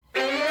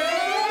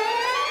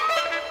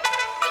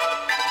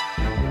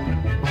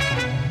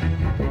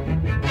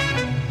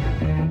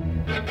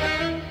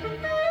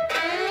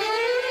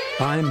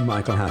I'm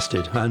Michael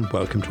Hasted, and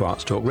welcome to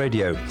Arts Talk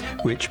Radio,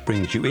 which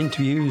brings you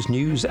interviews,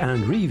 news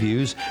and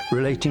reviews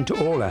relating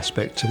to all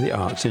aspects of the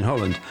arts in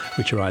Holland,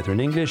 which are either in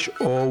English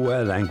or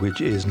where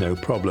language is no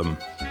problem.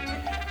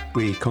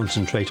 We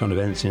concentrate on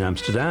events in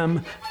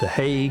Amsterdam, The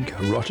Hague,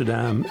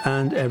 Rotterdam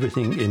and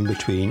everything in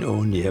between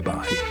or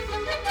nearby.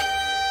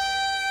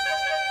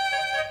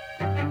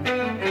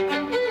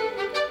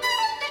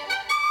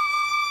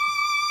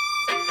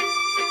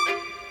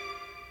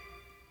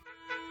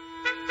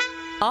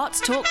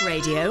 Arts Talk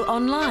Radio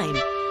online.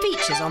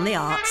 Features on the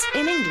arts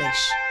in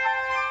English.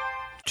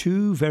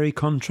 Two very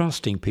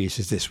contrasting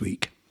pieces this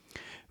week.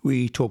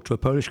 We talked to a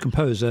Polish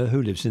composer who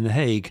lives in The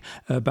Hague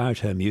about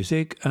her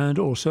music and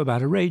also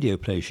about a radio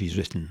play she's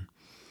written.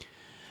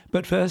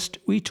 But first,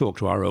 we talked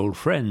to our old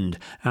friend,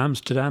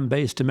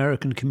 Amsterdam-based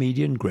American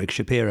comedian Greg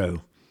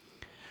Shapiro.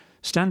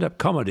 Stand-up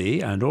comedy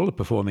and all the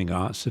performing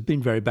arts have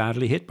been very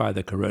badly hit by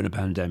the corona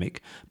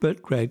pandemic,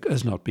 but Greg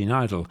has not been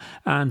idle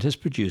and has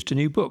produced a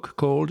new book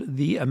called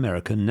The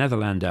American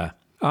Netherlander.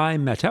 I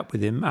met up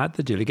with him at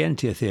the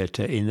Diligentia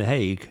Theatre in The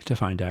Hague to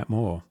find out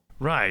more.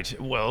 Right.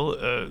 Well,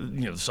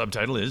 the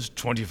subtitle is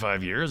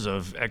 25 Years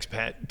of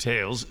Expat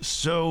Tales.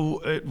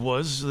 So it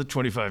was the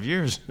 25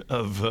 years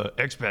of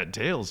Expat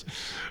Tales.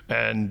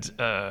 And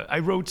I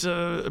wrote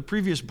a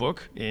previous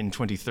book in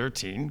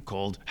 2013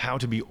 called How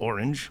to Be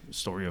Orange,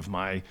 story of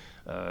my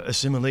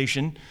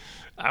assimilation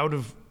out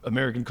of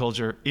American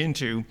culture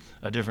into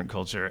a different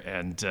culture.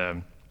 And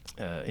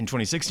in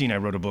 2016, I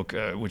wrote a book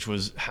which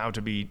was How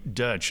to Be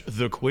Dutch,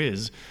 the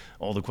quiz,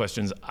 all the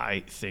questions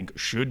I think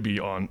should be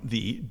on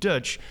the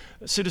Dutch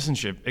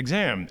citizenship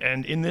exam.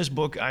 And in this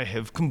book, I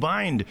have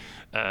combined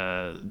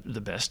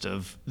the best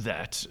of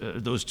that,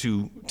 those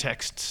two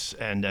texts,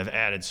 and I've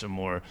added some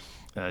more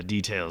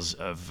details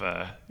of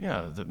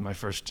my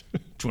first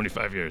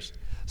 25 years.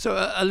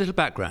 So a little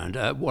background.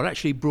 What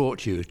actually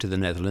brought you to the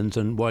Netherlands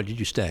and why did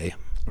you stay?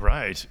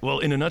 Right. Well,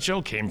 in a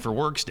nutshell, came for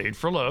work, stayed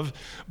for love.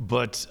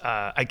 But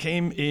I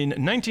came in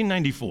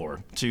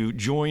 1994 to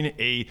join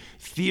a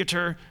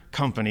theater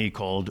company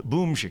called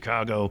Boom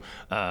Chicago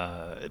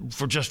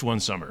for just one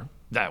summer.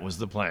 That was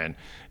the plan.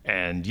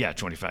 And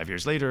 25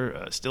 years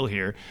later, still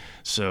here.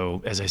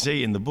 So as I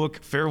say in the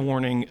book, fair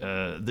warning,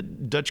 the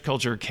Dutch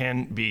culture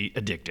can be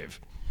addictive.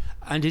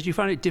 And did you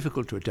find it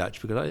difficult to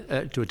adapt?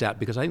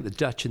 Because I think the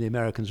Dutch and the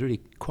Americans are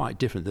really quite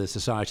different. The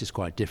society is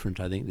quite different.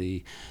 I think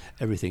the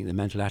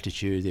mental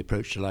attitude, the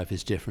approach to life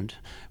is different.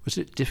 Was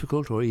it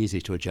difficult or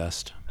easy to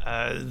adjust?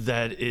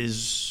 That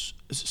is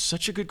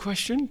such a good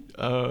question.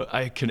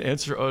 I can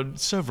answer on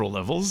several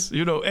levels,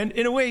 and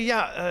in a way,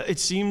 it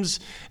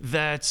seems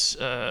that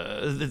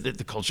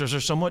the cultures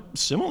are somewhat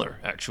similar,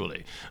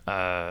 actually.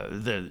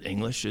 The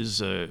English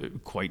is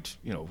quite,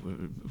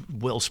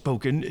 well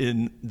spoken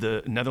in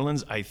the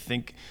Netherlands. I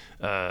think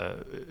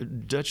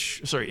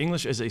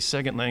English as a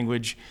second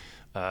language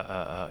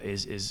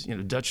is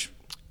Dutch.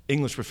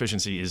 English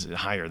proficiency is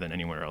higher than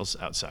anywhere else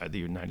outside the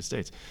United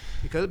States.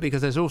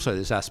 Because there's also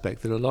this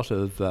aspect that a lot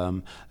of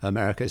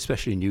America,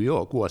 especially New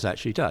York, was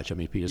actually Dutch. I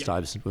mean, Peter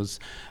Stuyvesant was,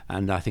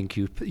 and I think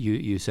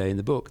you say in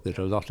the book that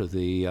a lot of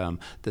the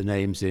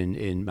names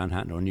in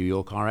Manhattan or New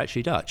York are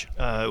actually Dutch.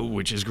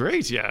 Which is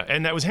great, yeah.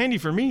 And that was handy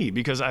for me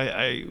because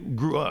I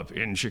grew up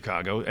in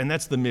Chicago, and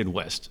that's the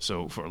Midwest.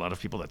 So for a lot of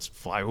people, that's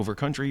flyover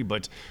country,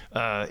 but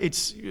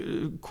it's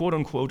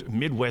quote-unquote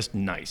Midwest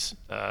nice.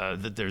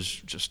 That there's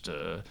just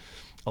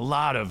a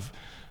lot of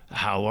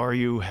how are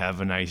you,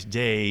 have a nice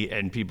day,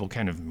 and people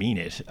kind of mean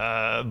it.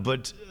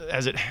 But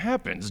as it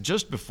happens,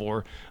 just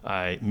before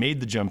I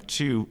made the jump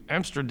to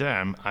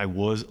Amsterdam, I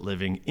was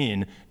living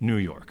in New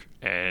York.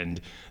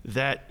 And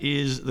that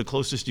is the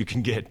closest you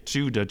can get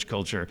to Dutch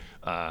culture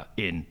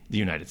in the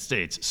United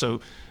States.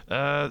 So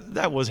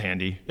that was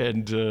handy.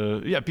 And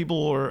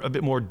people were a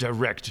bit more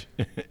direct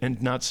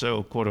and not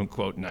so quote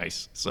unquote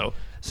nice. So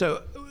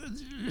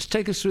let's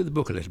take us through the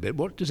book a little bit.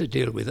 What does it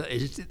deal with?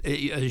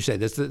 As you say,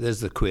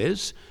 there's the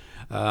quiz.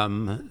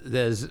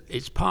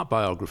 It's part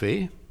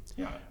biography,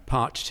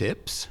 part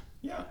tips.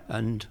 Yeah.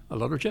 And a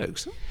lot of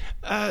jokes.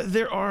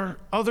 There are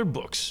other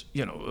books,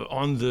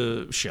 on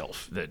the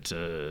shelf that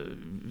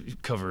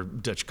cover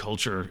Dutch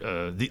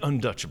culture, The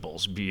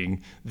Undutchables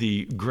being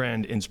the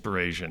grand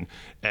inspiration.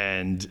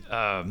 And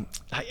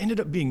I ended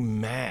up being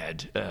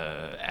mad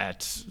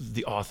at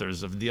the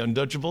authors of The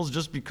Undutchables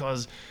just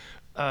because,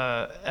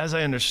 as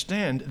I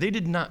understand, they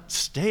did not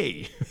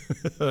stay.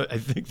 I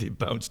think they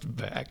bounced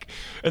back.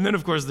 And then,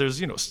 of course,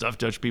 there's, Stuff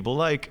Dutch People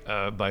Like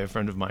by a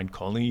friend of mine,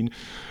 Colleen.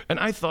 And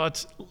I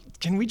thought,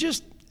 can we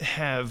just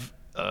have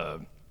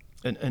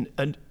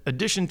an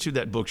addition to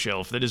that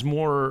bookshelf that is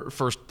more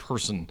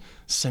first-person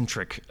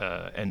centric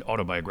and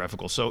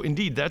autobiographical? So,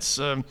 indeed, that's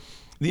the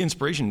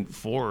inspiration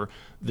for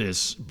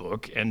this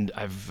book. And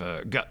I've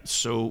got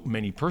so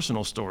many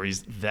personal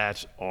stories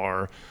that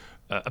are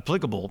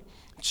applicable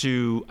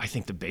to, I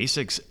think, the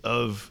basics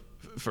of,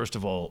 first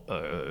of all,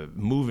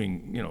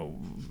 moving,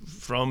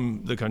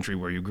 from the country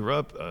where you grew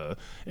up,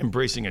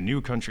 embracing a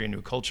new country, a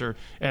new culture,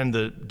 and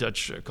the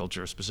Dutch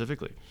culture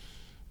specifically.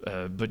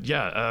 But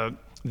yeah,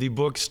 the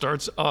book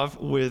starts off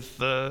with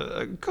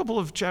a couple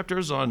of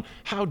chapters on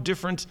how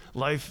different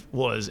life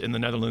was in the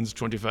Netherlands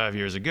 25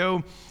 years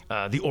ago,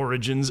 the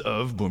origins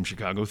of Boom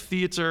Chicago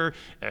Theater,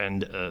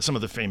 and some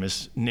of the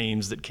famous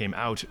names that came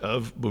out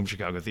of Boom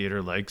Chicago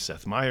Theater, like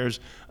Seth Meyers,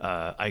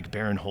 Ike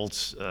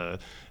Barinholtz,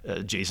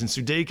 Jason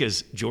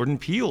Sudeikis, Jordan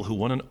Peele, who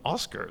won an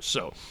Oscar.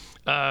 So,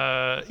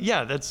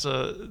 yeah, that's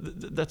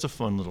a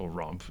fun little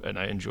romp, and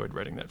I enjoyed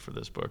writing that for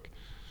this book.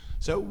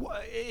 So,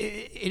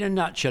 in a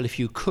nutshell, if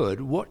you could,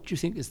 what do you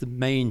think is the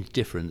main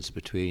difference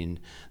between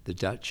the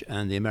Dutch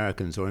and the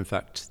Americans, or in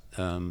fact,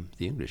 the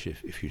English,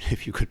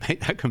 if you could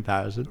make that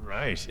comparison?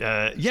 Right.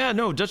 Yeah.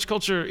 No. Dutch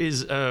culture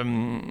is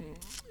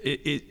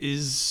it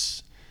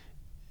is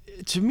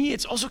to me.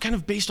 It's also kind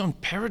of based on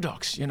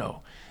paradox. You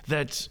know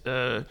that.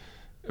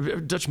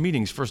 Dutch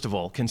meetings, first of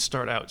all, can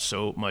start out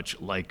so much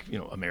like,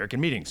 American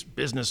meetings.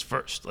 Business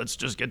first. Let's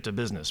just get to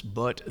business.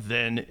 But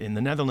then in the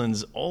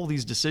Netherlands, all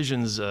these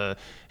decisions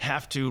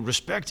have to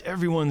respect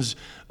everyone's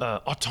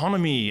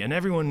autonomy, and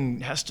everyone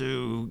has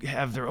to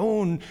have their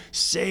own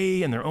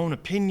say and their own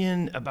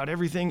opinion about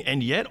everything.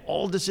 And yet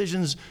all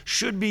decisions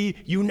should be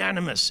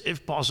unanimous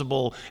if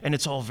possible. And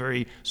it's all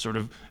very sort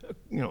of,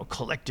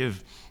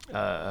 collective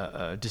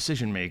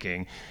decision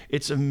making.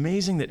 It's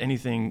amazing that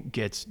anything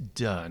gets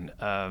done.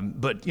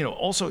 But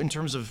also in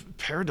terms of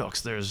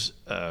paradox, there's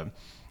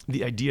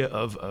the idea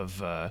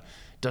of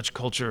Dutch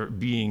culture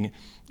being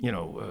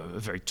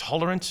very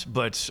tolerant,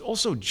 but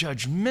also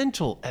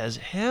judgmental as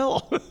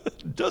hell.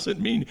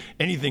 Doesn't mean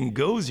anything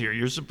goes here.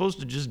 You're supposed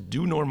to just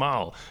do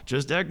normal,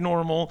 just act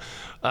normal.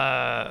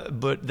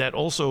 But that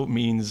also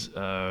means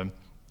don't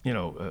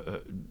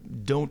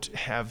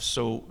have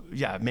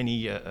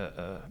many.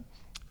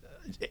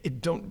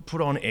 Don't put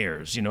on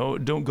airs,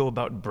 don't go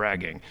about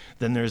bragging.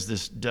 Then there's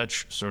this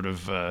Dutch sort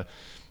of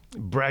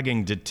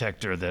bragging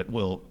detector that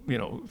will,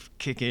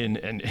 kick in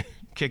and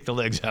kick the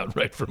legs out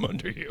right from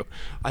under you.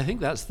 I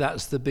think that's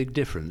the big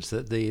difference,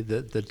 that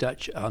the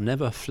Dutch are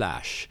never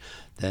flash.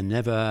 They're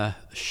never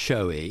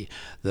showy.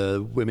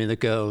 The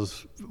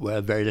girls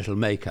wear very little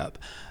makeup.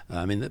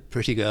 I mean, the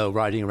pretty girl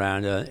riding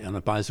around on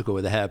a bicycle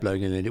with her hair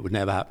blowing in it would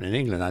never happen in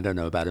England. I don't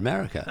know about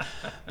America.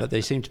 But they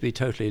seem to be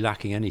totally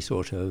lacking any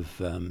sort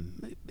of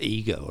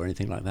ego or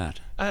anything like that.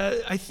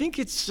 I think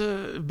it's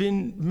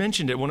been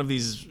mentioned at one of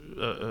these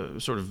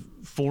sort of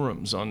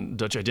forums on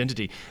Dutch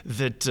identity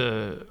that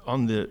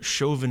on the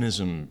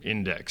chauvinism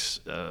index,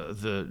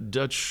 the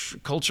Dutch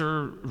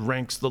culture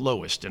ranks the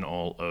lowest in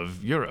all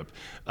of Europe.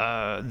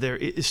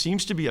 It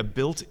seems to be a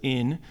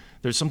built-in.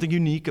 There's something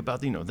unique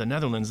about the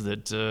Netherlands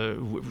that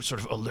we're sort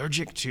of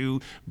allergic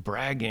to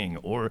bragging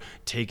or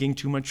taking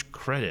too much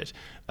credit.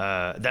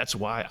 That's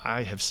why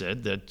I have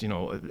said that,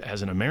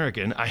 as an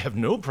American, I have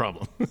no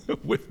problem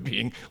with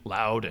being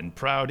loud and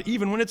proud,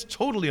 even when it's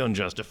totally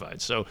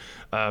unjustified. So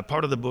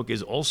part of the book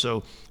is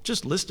also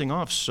just listing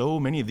off so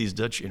many of these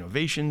Dutch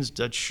innovations,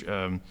 Dutch.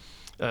 You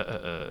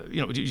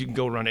can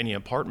go around any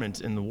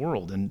apartment in the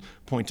world and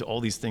point to all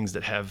these things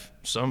that have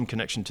some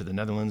connection to the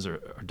Netherlands or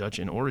Dutch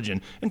in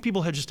origin, and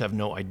people just have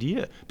no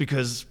idea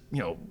because,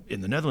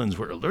 in the Netherlands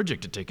we're allergic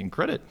to taking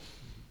credit.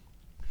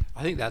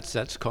 I think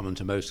that's common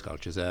to most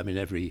cultures. I mean,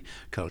 every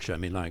culture,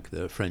 like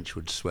the French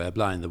would swear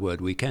blind the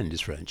word weekend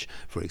is French,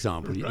 for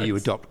example. Right. You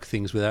adopt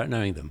things without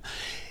knowing them.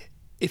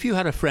 If you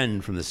had a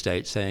friend from the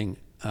States saying,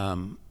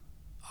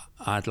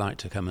 I'd like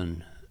to come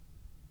and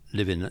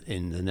live in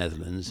the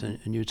Netherlands, and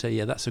you'd say,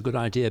 yeah, that's a good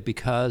idea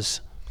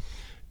because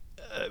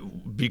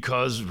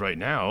right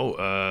now,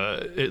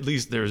 at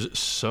least there's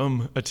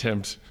some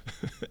attempt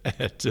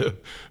at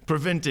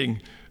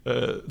preventing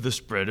the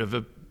spread of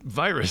a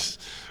virus.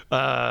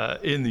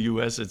 In the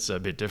U.S., it's a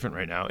bit different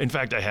right now. In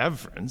fact, I have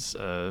friends.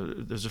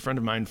 There's a friend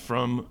of mine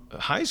from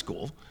high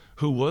school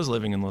who was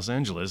living in Los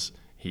Angeles.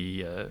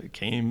 He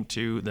came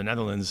to the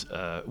Netherlands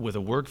with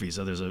a work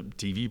visa. There's a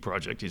TV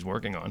project he's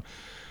working on.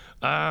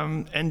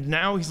 And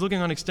now he's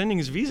looking on extending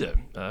his visa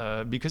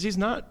because he's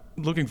not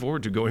looking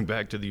forward to going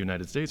back to the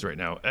United States right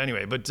now.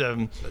 Anyway, but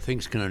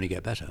things can only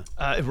get better,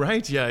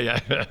 right?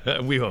 Yeah.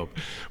 we hope,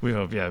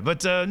 yeah.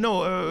 But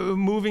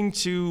moving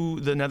to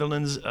the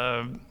Netherlands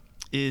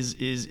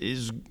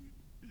is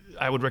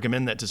I would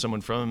recommend that to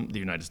someone from the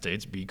United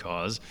States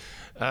because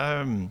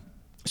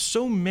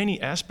so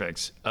many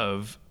aspects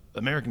of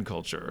American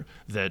culture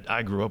that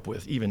I grew up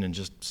with, even in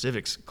just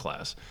civics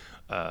class,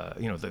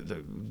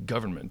 the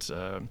government.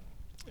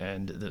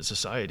 And the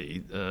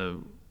society,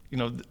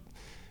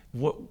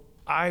 what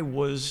I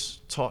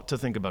was taught to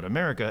think about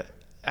America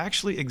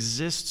actually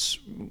exists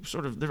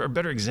there are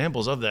better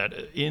examples of that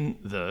in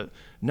the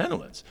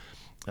Netherlands.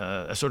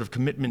 A sort of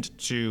commitment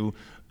to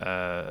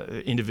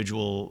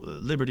individual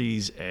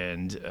liberties,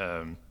 and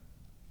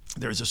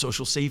there's a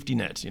social safety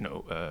net,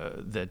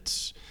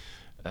 that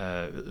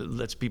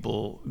lets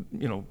people,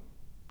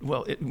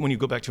 when you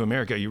go back to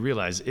America, you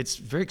realize it's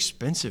very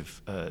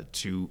expensive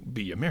to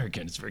be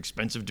American. It's very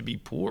expensive to be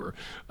poor.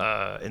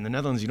 In the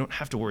Netherlands, you don't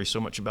have to worry so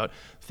much about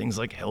things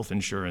like health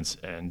insurance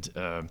and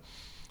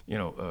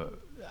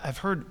I've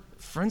heard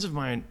friends of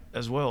mine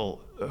as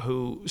well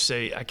who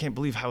say, I can't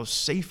believe how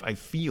safe I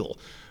feel,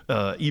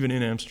 even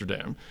in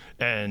Amsterdam.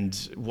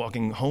 And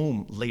walking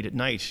home late at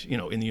night,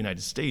 in the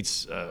United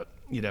States,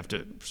 you'd have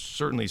to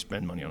certainly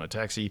spend money on a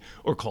taxi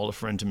or call a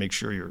friend to make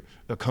sure you're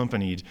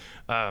accompanied.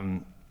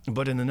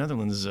 But in the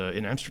Netherlands,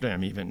 in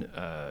Amsterdam even,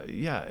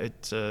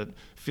 it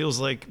feels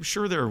like,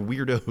 sure, there are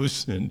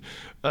weirdos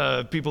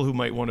and people who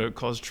might want to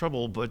cause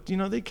trouble, but,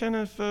 they kind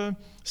of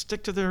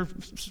stick to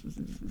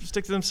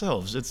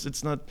themselves.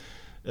 It's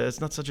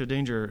not such a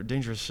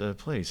dangerous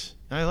place.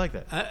 I like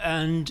that.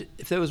 And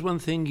if there was one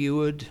thing you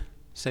would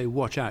say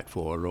watch out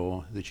for,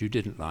 or that you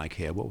didn't like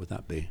here, what would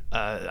that be?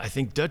 I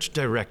think Dutch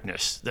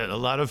directness, that a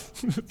lot of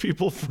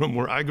people from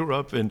where I grew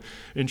up in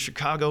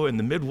Chicago in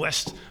the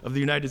Midwest of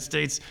the United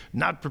States,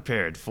 not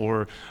prepared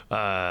for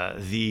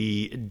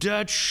the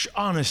Dutch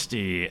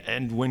honesty.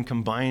 And when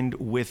combined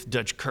with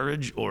Dutch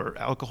courage or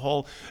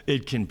alcohol,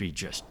 it can be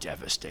just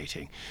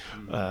devastating.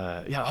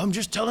 I'm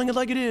just telling it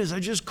like it is. I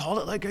just call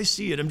it like I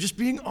see it. I'm just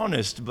being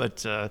honest.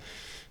 But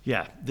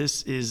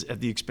this is at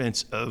the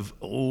expense of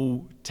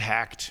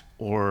tact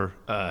or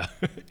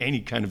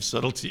any kind of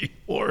subtlety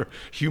or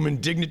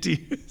human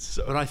dignity.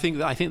 But I think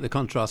the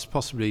contrast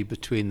possibly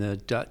between the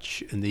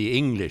Dutch and the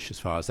English, as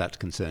far as that's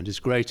concerned,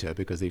 is greater,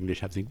 because the English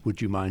have to think,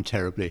 would you mind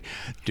terribly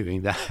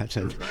doing that?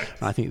 And right.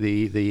 I think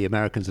the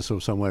Americans are sort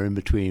of somewhere in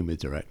between with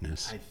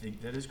directness. I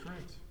think that is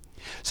correct.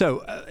 So,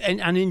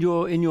 and in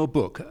your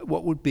book,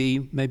 what would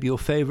be maybe your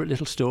favourite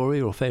little story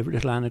or favourite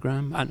little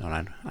anagram?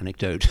 Not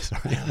anecdote,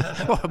 sorry.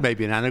 Or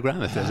maybe an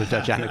anagram, if there's a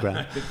Dutch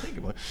anagram.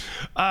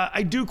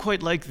 I do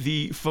quite like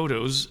the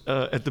photos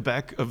at the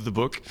back of the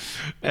book.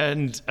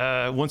 And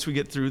once we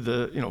get through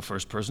the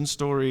first-person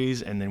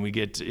stories, and then we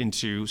get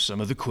into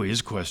some of the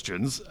quiz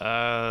questions,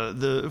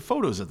 the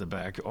photos at the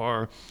back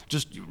are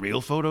just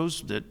real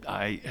photos that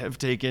I have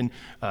taken,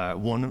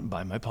 one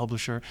by my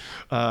publisher,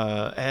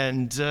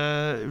 and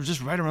just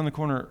right around the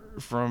corner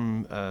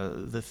from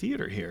the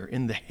theater here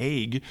in The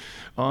Hague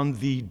on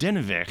the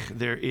Dennenweg,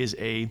 there is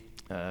a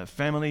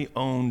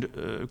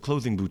family-owned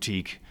clothing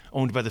boutique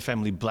owned by the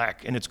family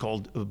Black, and it's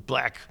called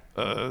Black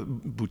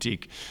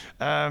Boutique.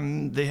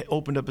 They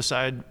opened up a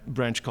side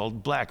branch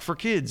called Black for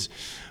Kids,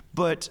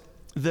 but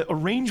the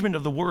arrangement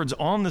of the words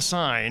on the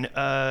sign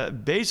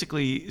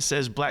basically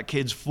says Black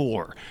Kids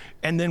for.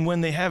 And then when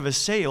they have a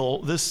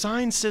sale, the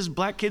sign says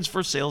Black Kids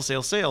for sale,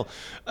 sale, sale.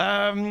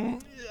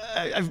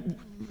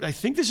 I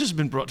think this has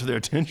been brought to their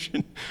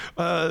attention,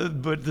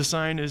 but the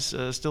sign is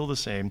still the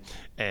same.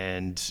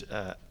 And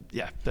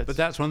but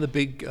that's one of the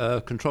big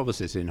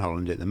controversies in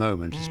Holland at the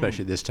moment,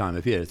 especially this time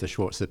of year, is the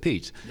Zwarte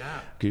Piet.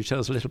 Yeah. Could you tell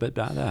us a little bit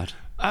about that?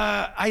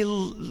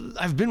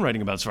 I've been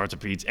writing about Zwarte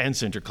Piet and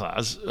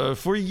Sinterklaas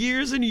for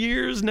years and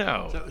years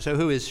now. So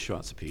who is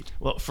Zwarte Piet?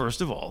 Well, first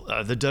of all,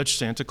 the Dutch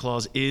Santa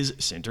Claus is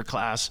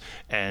Sinterklaas,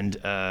 and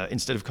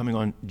instead of coming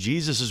on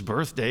Jesus'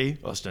 birthday,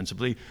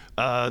 ostensibly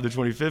the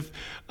 25th,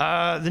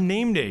 the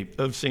name day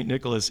of St.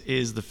 Nicholas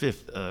is the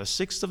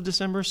 6th of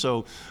December.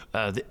 So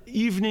the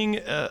evening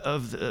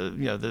of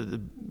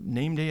the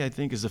name day, I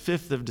think, is the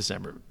 5th of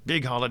December.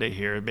 Big holiday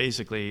here.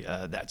 Basically,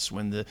 that's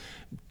when the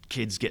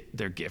kids get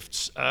their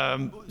gifts.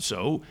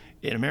 So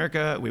in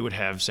America, we would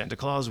have Santa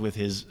Claus with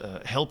his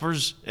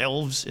helpers,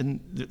 elves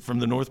from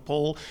the North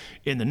Pole.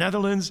 In the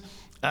Netherlands,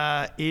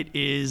 it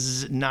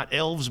is not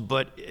elves,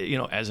 but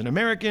as an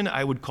American,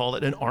 I would call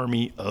it an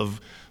army of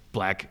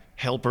Black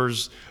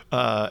helpers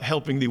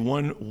helping the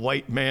one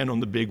white man on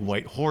the big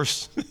white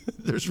horse.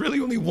 There's really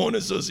only one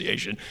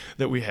association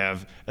that we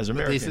have as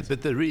Americans.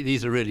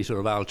 These are really sort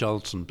of Al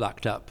Jolson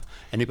blacked up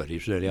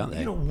anybody's really, aren't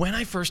they? When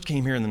I first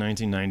came here in the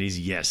 1990s,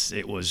 yes,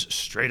 it was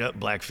straight up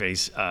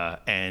blackface.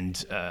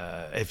 And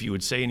if you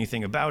would say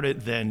anything about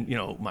it, then,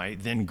 my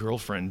then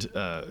girlfriend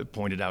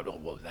pointed out, oh,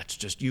 well, that's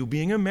just you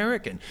being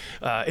American.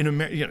 In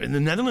the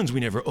Netherlands, we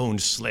never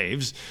owned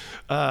slaves.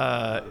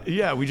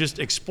 We just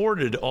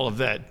exported all of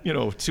that,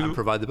 to... And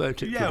provide the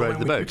boat.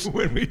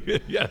 When we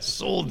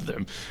sold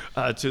them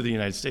to the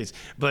United States.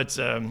 But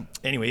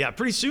anyway,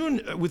 pretty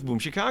soon with Boom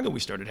Chicago, we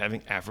started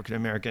having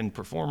African-American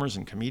performers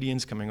and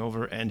comedians coming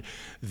over, and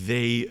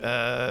they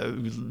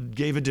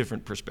gave a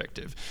different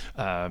perspective.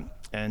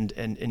 And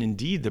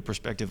indeed, the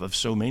perspective of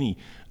so many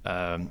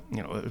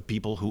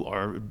people who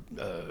are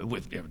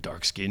with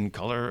dark skin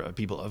color,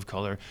 people of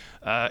color.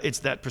 It's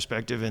that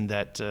perspective and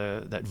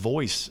that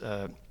voice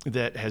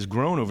that has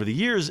grown over the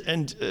years,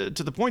 and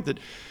to the point that,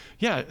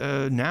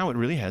 now it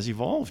really has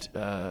evolved,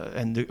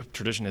 and the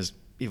tradition has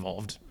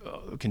evolved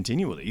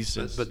continually.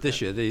 But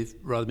this year they've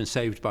rather been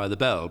saved by the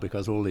bell,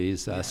 because all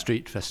these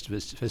street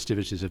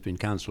festivities have been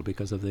cancelled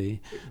because of the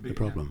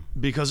problem.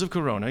 Because of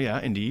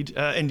Corona, indeed.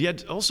 And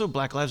yet also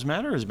Black Lives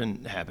Matter has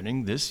been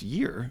happening this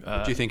year.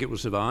 Do you think it will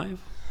survive?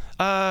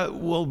 I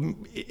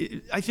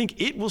think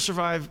it will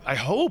survive. I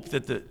hope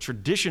that the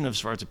tradition of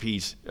Zwarte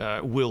Piet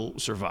will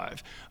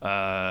survive,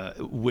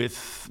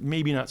 with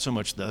maybe not so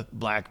much the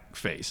black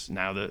face.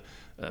 Now the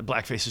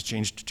blackface has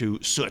changed to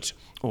soot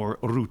or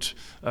root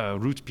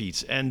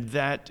Piet, and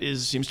that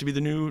seems to be the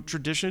new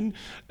tradition.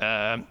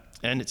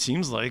 And it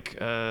seems like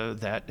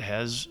that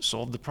has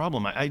solved the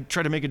problem. I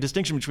try to make a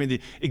distinction between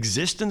the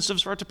existence of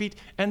Zwarte Piet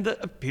and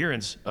the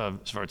appearance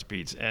of Zwarte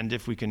Piet. And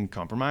if we can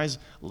compromise,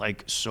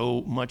 like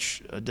so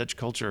much Dutch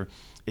culture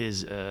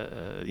is,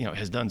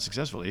 has done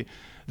successfully,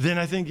 then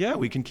I think,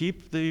 we can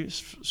keep the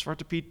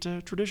Zwarte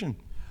Piet tradition.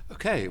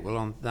 Okay, well,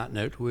 on that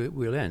note,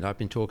 we'll end. I've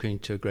been talking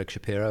to Greg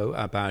Shapiro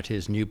about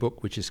his new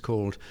book, which is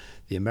called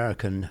The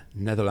American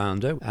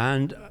Netherlander.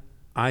 And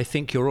I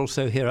think you're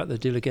also here at the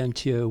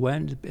Diligentio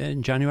when?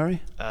 In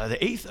January? The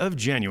 8th of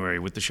January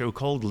with the show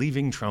called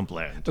Leaving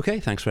Trumpland.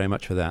 Okay, thanks very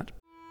much for that.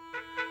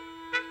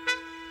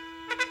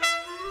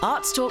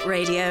 Arts Talk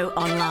Radio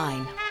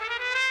Online.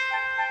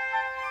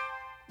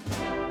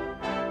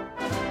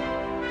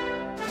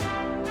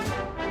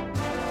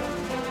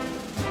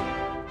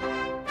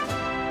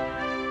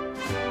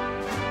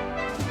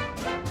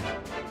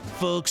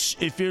 Folks,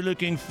 if you're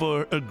looking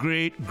for a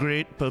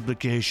great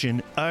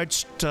publication,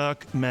 Arts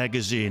Talk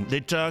magazine.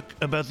 They talk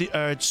about the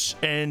arts,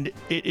 and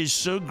it is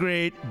so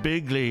great,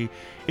 bigly.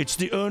 It's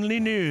the only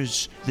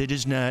news that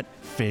is not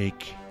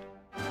fake.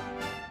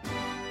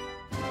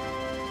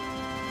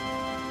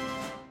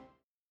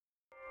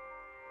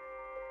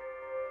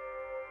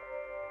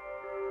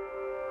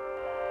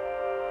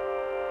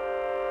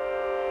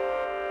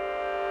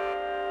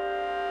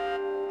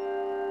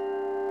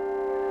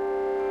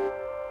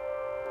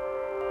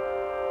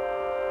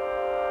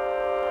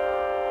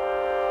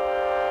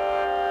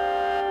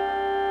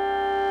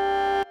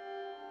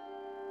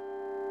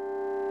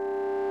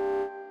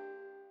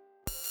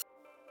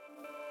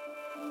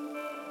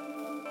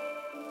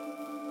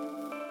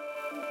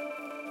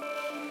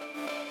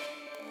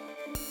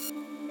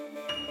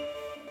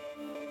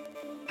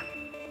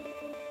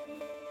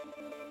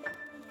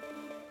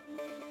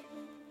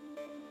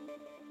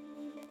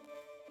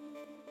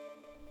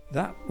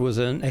 That was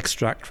an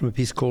extract from a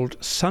piece called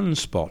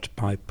Sunspot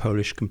by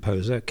Polish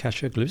composer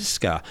Kasia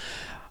Gliwiska.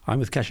 I'm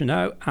with Kasia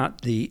now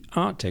at the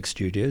Artec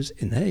Studios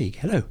in The Hague.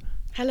 Hello.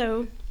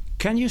 Hello.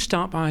 Can you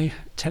start by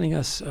telling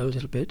us a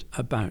little bit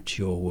about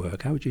your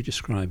work? How would you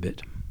describe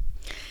it?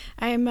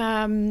 I'm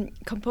a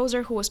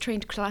composer who was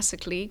trained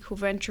classically, who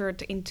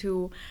ventured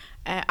into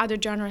other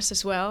genres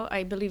as well.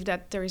 I believe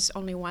that there is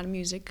only one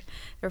music.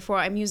 Therefore,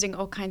 I'm using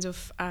all kinds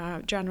of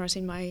genres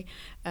in my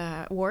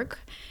work.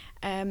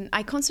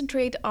 I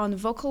concentrate on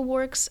vocal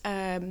works,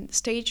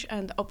 stage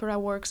and opera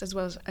works, as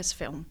well as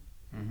film.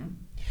 Mm-hmm.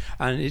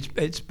 And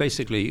it's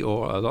basically,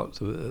 or a lot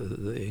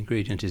of the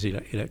ingredient is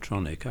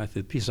electronic.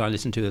 The pieces I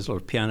listen to, there's a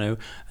lot of piano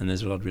and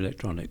there's a lot of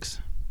electronics.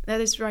 That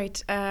is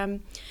right.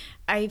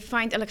 I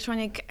find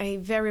electronic a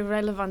very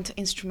relevant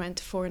instrument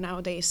for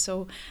nowadays.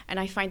 And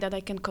I find that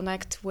I can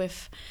connect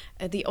with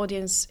the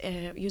audience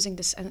using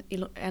this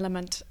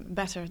element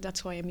better.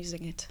 That's why I'm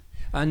using it.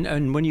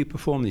 And when you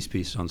perform these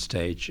pieces on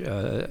stage,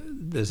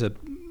 there's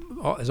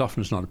as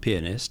often as not a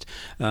pianist,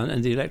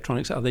 and the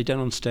electronics, are they done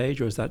on stage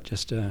or is that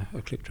just a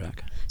click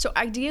track? So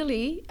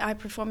ideally, I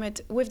perform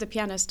it with the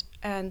pianist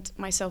and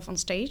myself on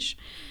stage.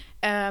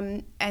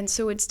 And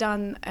so it's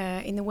done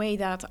in a way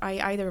that I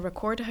either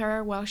record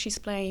her while she's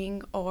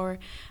playing or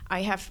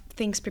I have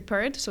things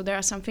prepared. So there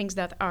are some things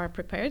that are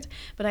prepared,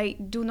 but I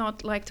do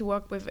not like to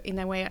work with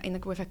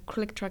with a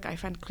click track. I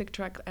find click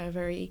track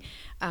very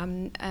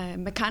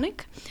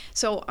mechanic.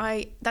 So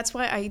that's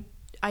why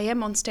I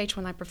am on stage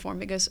when I perform,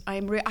 because I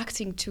am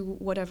reacting to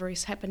whatever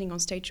is happening on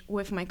stage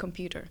with my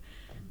computer.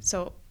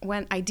 So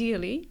when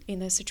ideally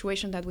in a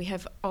situation that we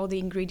have all the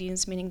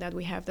ingredients, meaning that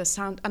we have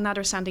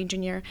another sound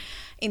engineer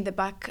in the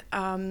back,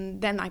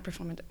 then I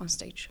perform it on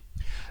stage.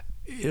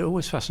 It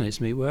always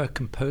fascinates me where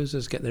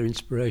composers get their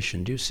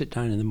inspiration. Do you sit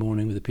down in the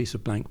morning with a piece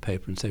of blank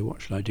paper and say,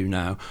 what shall I do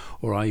now?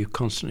 Or are you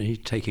constantly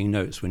taking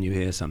notes when you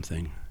hear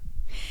something?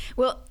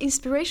 Well,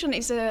 inspiration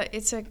is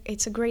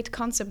a great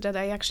concept that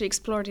I actually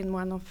explored in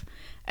one of.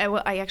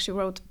 I actually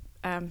wrote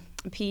a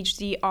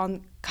PhD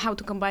on how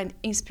to combine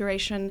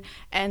inspiration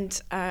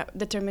and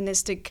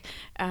deterministic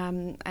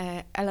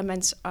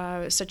elements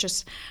such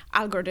as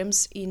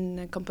algorithms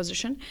in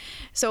composition.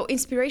 So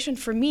inspiration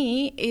for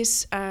me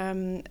is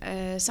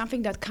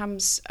something that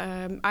comes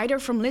either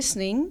from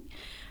listening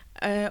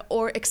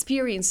or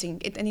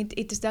experiencing it, and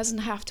it doesn't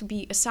have to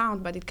be a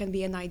sound, but it can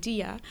be an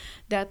idea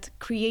that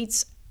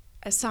creates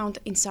a sound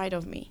inside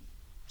of me.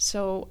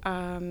 So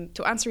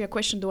to answer your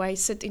question, do I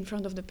sit in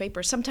front of the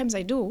paper? Sometimes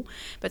I do,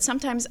 but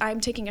sometimes I'm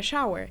taking a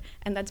shower,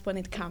 and that's when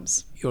it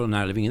comes. You're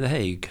now living in The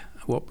Hague.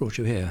 What brought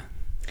you here?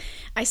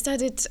 I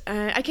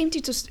came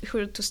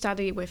to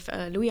study with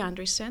Louis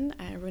Andriessen,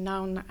 a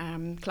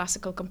renowned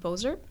classical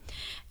composer,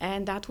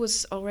 and that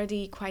was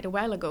already quite a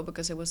while ago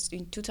because it was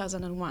in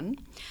 2001.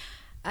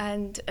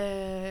 And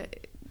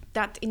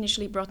that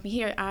initially brought me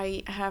here.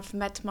 I have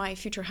met my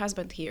future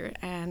husband here,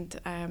 and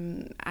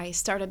I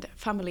started a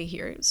family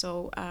here.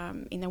 So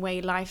in a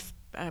way, life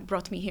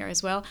brought me here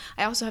as well.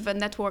 I also have a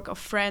network of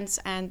friends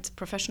and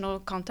professional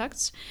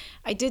contacts.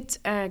 I did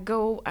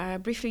go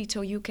briefly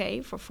to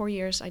UK for 4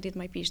 years. I did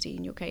my PhD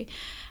in UK.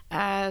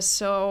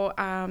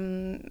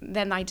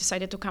 Then I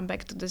decided to come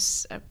back to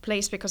this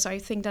place because I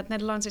think that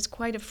Netherlands is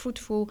quite a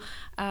fruitful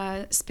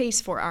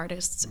space for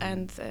artists.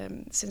 And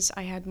since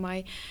I had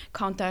my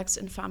contacts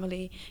and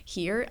family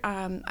here,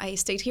 I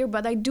stayed here.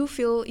 But I do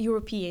feel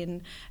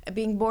European.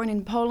 Being born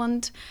in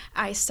Poland,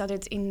 I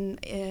studied in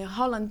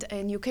Holland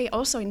and UK,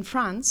 also in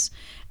France,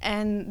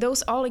 and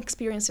those all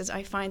experiences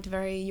I find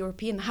very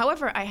European.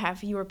 However, I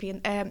have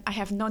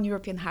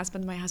non-European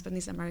husband. My husband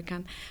is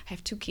American. I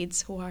have 2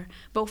 kids who are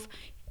both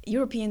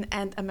European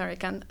and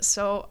American.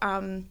 So,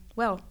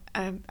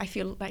 I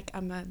feel like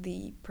I'm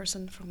the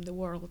person from the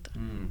world.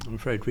 I'm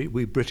afraid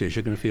we British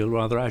are going to feel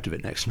rather out of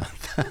it next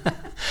month.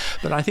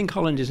 But I think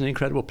Holland is an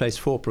incredible place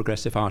for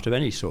progressive art of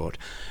any sort.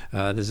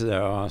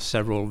 There are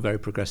several very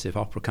progressive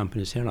opera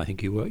companies here, and I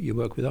think you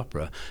work with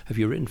opera. Have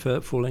you written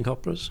for full-length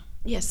operas?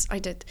 Yes, I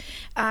did.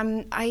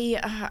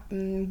 I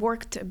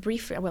worked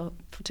briefly,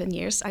 for 10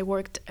 years. I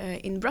worked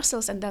in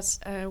Brussels, and that's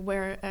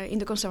where, in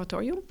the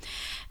Conservatorium.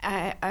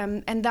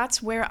 And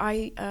that's where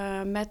I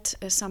met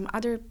some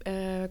other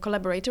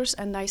collaborators,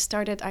 and I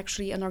started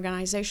actually an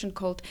organization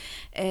called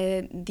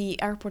the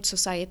Airport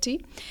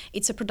Society.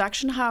 It's a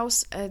production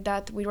house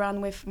that we run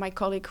with my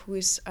colleague who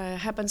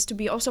happens to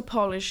be also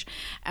Polish,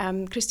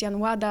 Christian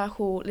Łada,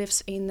 who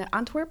lives in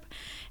Antwerp.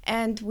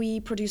 And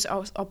we produce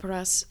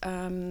operas.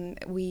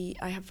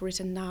 I have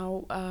written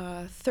now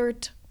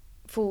 3rd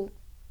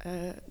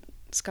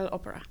full-scale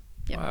opera.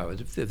 Yeah. Wow,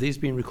 have these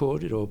been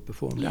recorded or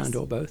performed? Yes. And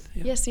or both?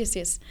 Yeah.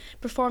 Yes.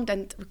 Performed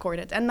and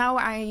recorded. And now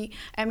I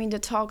am in the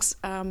talks.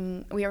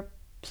 We are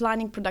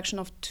planning production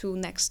of 2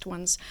 next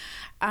ones.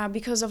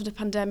 Because of the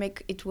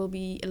pandemic, it will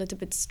be a little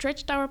bit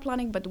stretched, our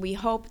planning, but we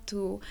hope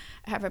to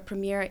have a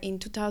premiere in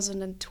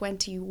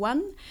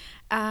 2021,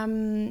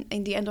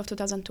 in the end of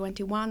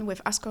 2021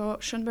 with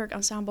Asko Schoenberg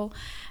Ensemble,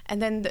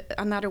 and then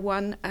another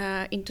one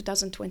in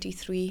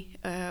 2023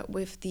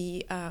 with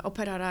the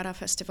Opera Rara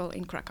Festival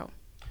in Krakow.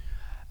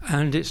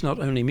 And it's not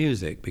only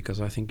music, because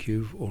I think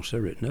you've also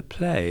written a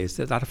play. Is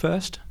that a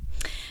first?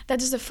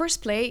 That is the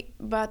first play,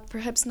 but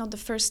perhaps not the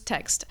first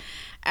text.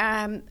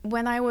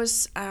 When I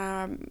was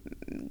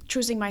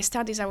choosing my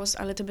studies, I was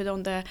a little bit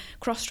on the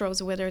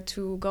crossroads whether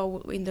to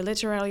go in the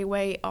literary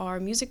way or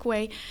music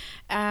way.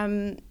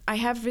 I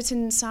have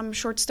written some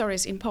short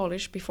stories in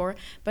Polish before,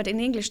 but in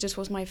English this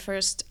was my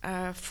first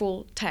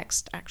full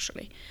text,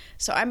 actually.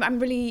 So I'm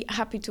really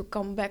happy to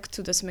come back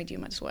to this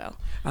medium as well.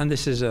 And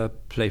this is a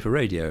play for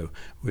radio,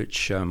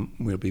 which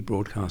we'll be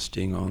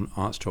broadcasting on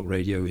Arts Talk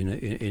Radio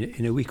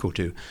in a week or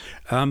 2.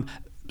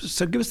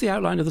 So give us the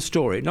outline of the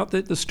story, not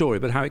the story,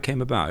 but how it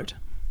came about.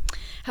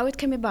 How it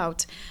came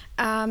about.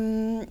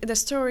 The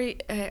story,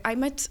 I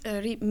met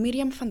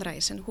Mirjam van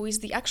Rijssen, who is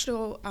the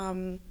actual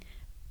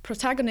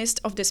protagonist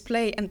of this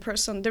play and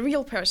the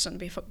real person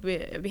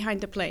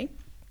behind the play.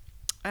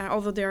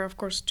 Although there are, of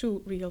course,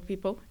 2 real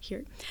people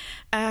here.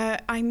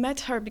 I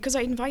met her because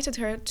I invited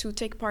her to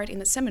take part in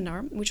a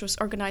seminar, which was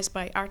organized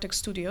by Artex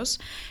Studios.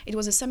 It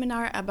was a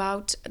seminar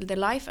about the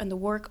life and the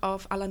work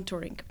of Alan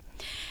Turing.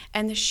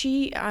 And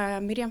she,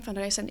 Mirjam van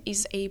Rijssen,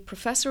 is a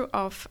professor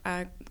of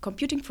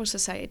computing for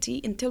society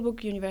in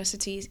Tilburg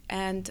University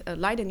and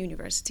Leiden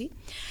University.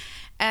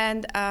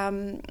 And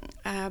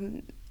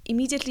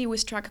immediately we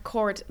struck a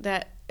chord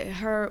that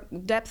her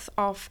depth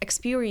of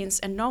experience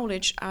and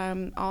knowledge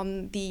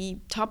on the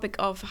topic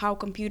of how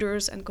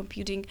computers and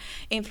computing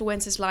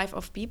influences life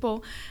of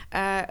people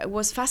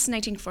was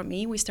fascinating for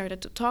me. We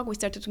started to talk. We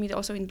started to meet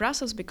also in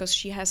Brussels because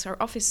she has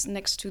her office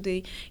next to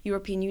the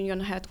European Union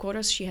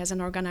headquarters. She has an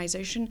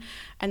organization,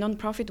 a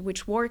non-profit,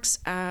 which works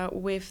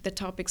with the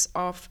topics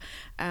of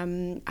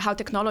how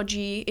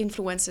technology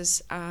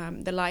influences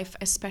the life,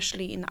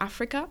 especially in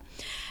Africa.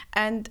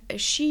 And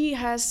she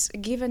has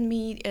given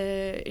me,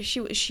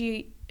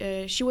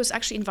 she was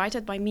actually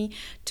invited by me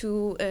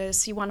to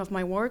see one of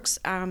my works.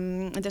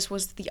 This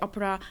was the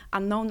opera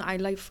Unknown, I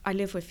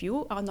Live With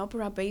You, an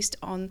opera based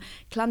on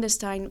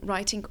clandestine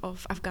writing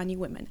of Afghani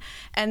women.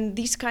 And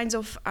these kinds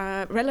of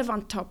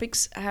relevant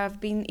topics have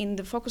been in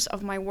the focus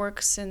of my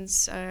work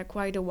since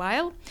quite a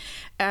while.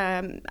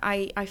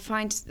 I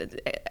find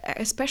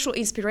a special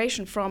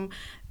inspiration from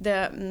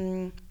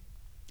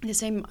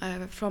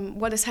from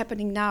what is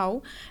happening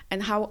now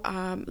and how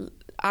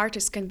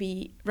artists can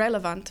be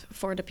relevant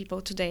for the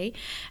people today,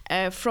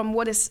 from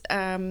what is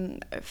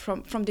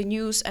from the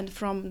news and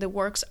from the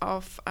works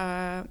of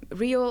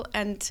real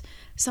and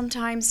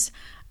sometimes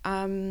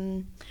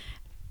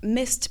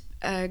missed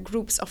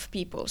groups of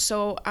people.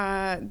 So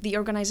the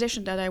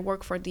organization that I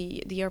work for,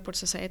 the Airport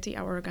Society,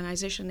 our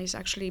organization is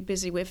actually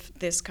busy with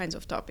these kinds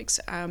of topics,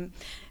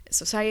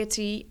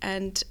 society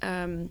and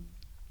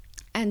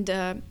and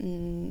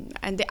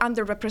the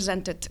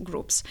underrepresented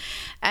groups.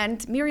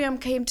 And Miriam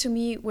came to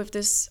me with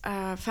this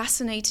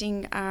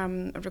fascinating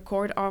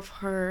record of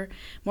her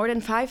more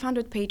than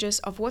 500 pages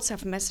of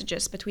WhatsApp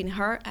messages between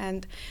her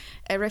and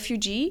a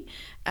refugee,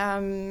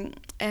 and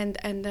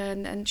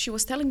she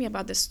was telling me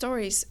about the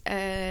stories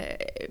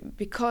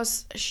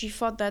because she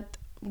thought that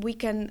we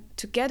can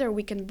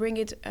bring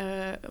it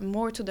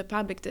more to the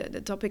public,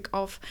 the topic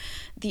of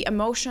the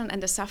emotion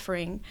and the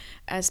suffering,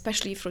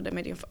 especially through the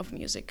medium of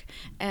music.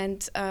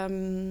 And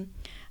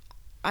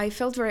I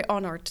felt very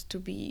honored to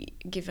be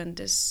given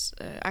this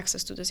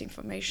access to this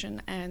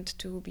information and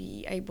to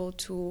be able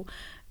to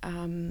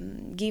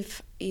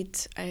give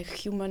it a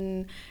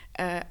human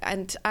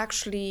and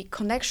actually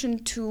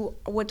connection to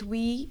what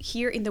we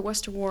here in the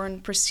Western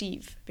world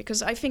perceive.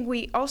 Because I think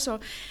we also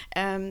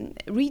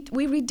read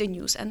the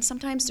news, and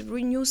sometimes the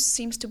news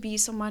seems to be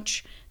so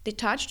much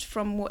detached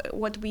from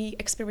what we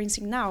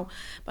experiencing now.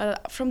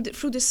 But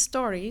through the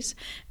stories,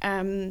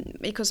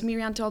 because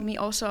Miriam told me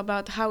also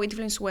about how it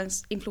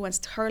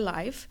influenced her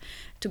life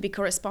to be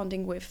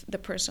corresponding with the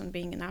person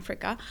being in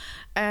Africa,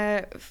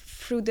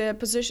 through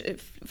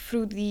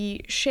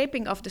the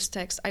shaping of this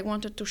text, I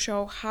wanted to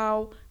show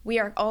how we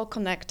are all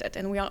connected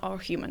and we are all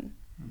human.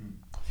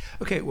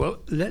 Okay, well,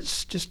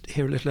 let's just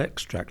hear a little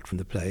extract from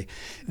the play.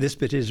 This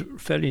bit is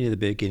fairly near the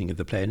beginning of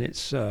the play, and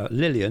it's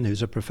Lillian,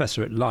 who's a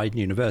professor at Leiden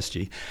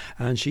University,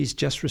 and she's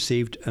just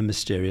received a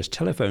mysterious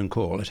telephone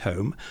call at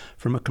home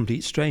from a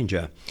complete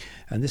stranger.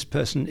 And this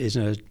person is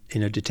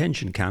in a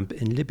detention camp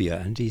in Libya,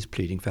 and he's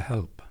pleading for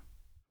help.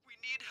 We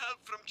need help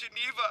from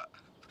Geneva.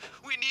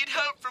 We need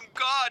help from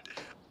God.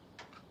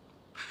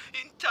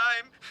 In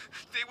time,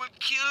 they will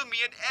kill me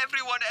and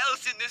everyone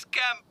else in this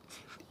camp.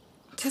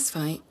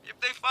 Tesfaye. If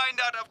they find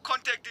out I've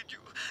contacted you,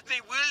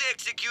 they will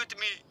execute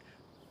me.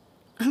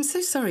 I'm so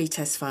sorry,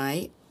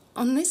 Tesfaye.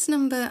 On this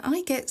number,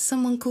 I get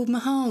someone called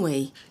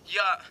Mahawi.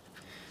 Yeah,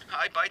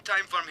 I buy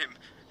time from him.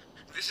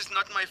 This is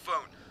not my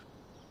phone.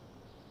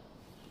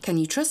 Can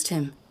you trust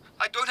him?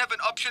 I don't have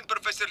an option,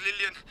 Professor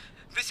Lillian.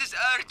 This is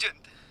urgent.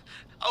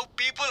 Our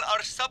people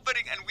are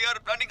suffering and we are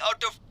running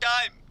out of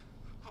time.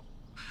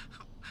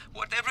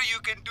 Whatever you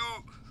can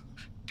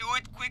do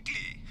it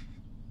quickly.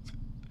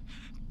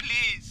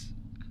 Please.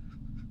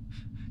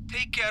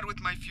 Take care with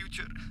my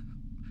future.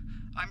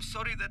 I'm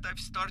sorry that I've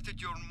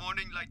started your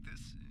morning like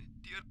this,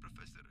 dear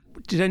Professor.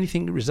 Did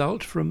anything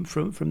result from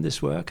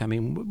this work? I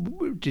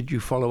mean, did you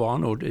follow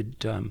on, or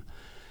did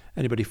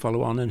anybody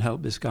follow on and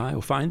help this guy,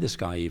 or find this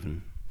guy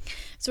even?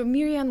 So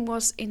Miriam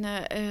was in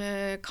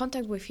a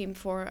contact with him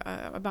for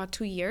about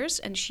 2 years,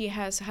 and she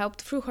has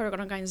helped through her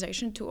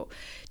organization to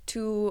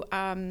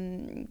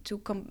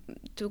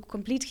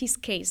complete his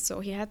case. So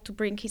he had to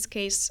bring his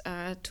case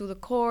to the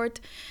court,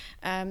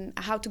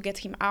 how to get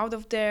him out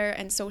of there,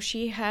 and so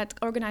she had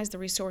organized the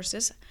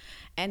resources.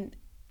 And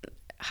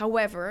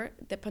however,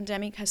 the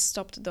pandemic has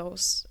stopped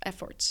those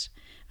efforts.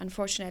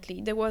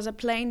 Unfortunately, there was a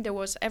plane, there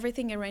was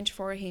everything arranged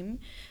for him,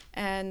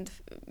 and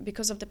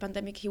because of the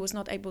pandemic, he was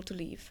not able to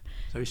leave.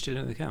 So he's still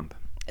in the camp?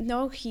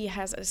 No, he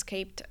has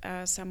escaped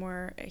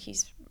somewhere.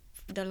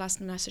 The last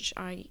message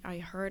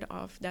I heard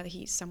of that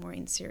he's somewhere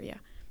in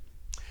Syria.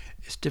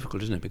 It's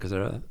difficult, isn't it? Because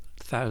there are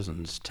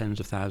thousands, tens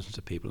of thousands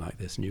of people like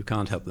this, and you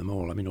can't help them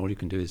all. I mean, all you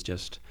can do is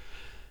just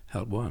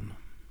help one.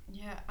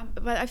 Yeah,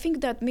 but I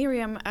think that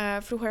Miriam,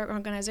 through her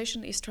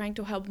organization, is trying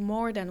to help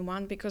more than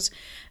one, because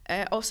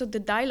also the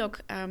dialogue,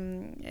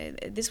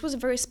 this was a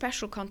very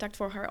special contact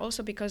for her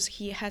also because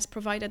he has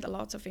provided a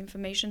lot of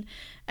information.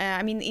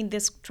 I mean, in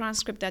this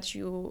transcript that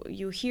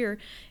you hear,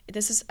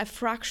 this is a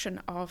fraction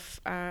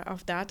of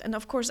that. And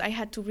of course, I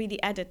had to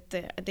really edit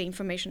the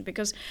information,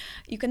 because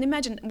you can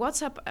imagine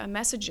WhatsApp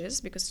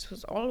messages, because it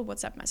was all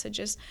WhatsApp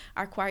messages,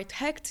 are quite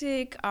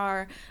hectic,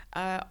 are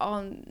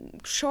on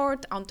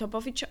short, on top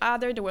of each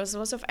other. There was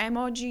lots of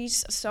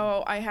emojis,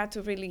 so I had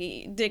to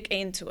really dig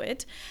into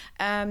it.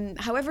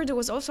 However, there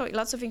was also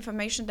lots of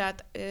information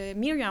that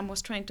Miriam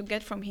was trying to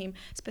get from him,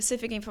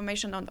 specific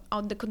information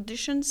on the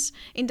conditions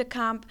in the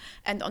camp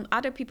and on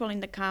other people in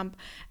the camp.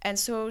 And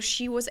so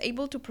she was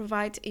able to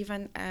provide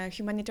even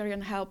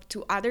humanitarian help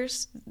to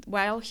others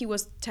while he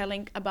was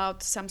telling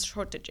about some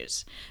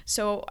shortages.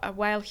 So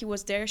while he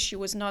was there, she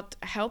was not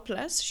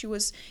helpless. She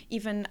was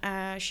even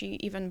she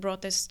even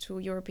brought this to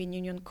European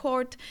Union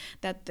Court,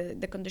 that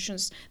the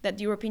conditions that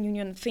the European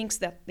Union thinks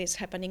that is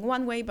happening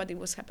one way, but it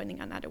was happening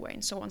another way,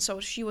 and so on.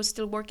 So she was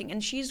still working,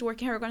 and she's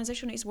working, her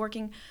organization is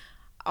working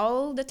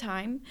all the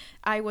time.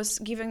 I was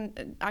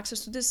given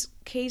access to this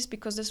case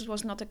because this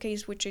was not a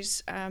case which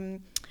is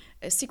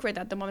a secret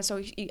at the moment,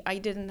 so I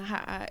didn't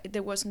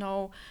there was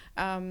no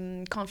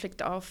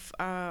conflict of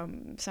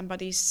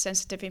somebody's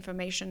sensitive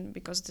information,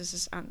 because this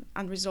is an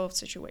unresolved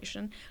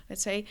situation,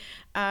 let's say.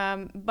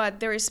 But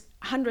there is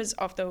hundreds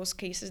of those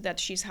cases that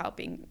she's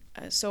helping.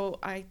 So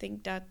I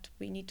think that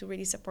we need to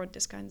really support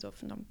this kind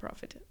of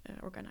non-profit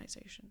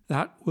organization.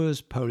 That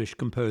was Polish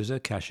composer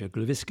Kasia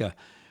Glawiska.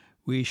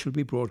 We shall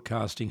be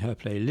broadcasting her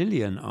play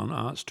Lillian on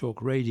Arts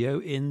Talk Radio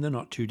in the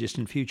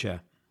not-too-distant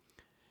future.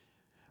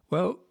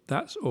 Well,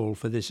 that's all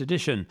for this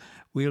edition.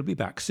 We'll be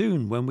back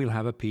soon when we'll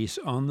have a piece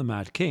on The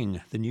Mad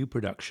King, the new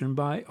production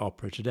by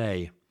Opera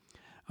Today.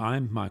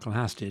 I'm Michael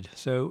Hasted,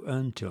 so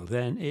until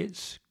then,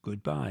 it's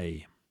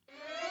goodbye.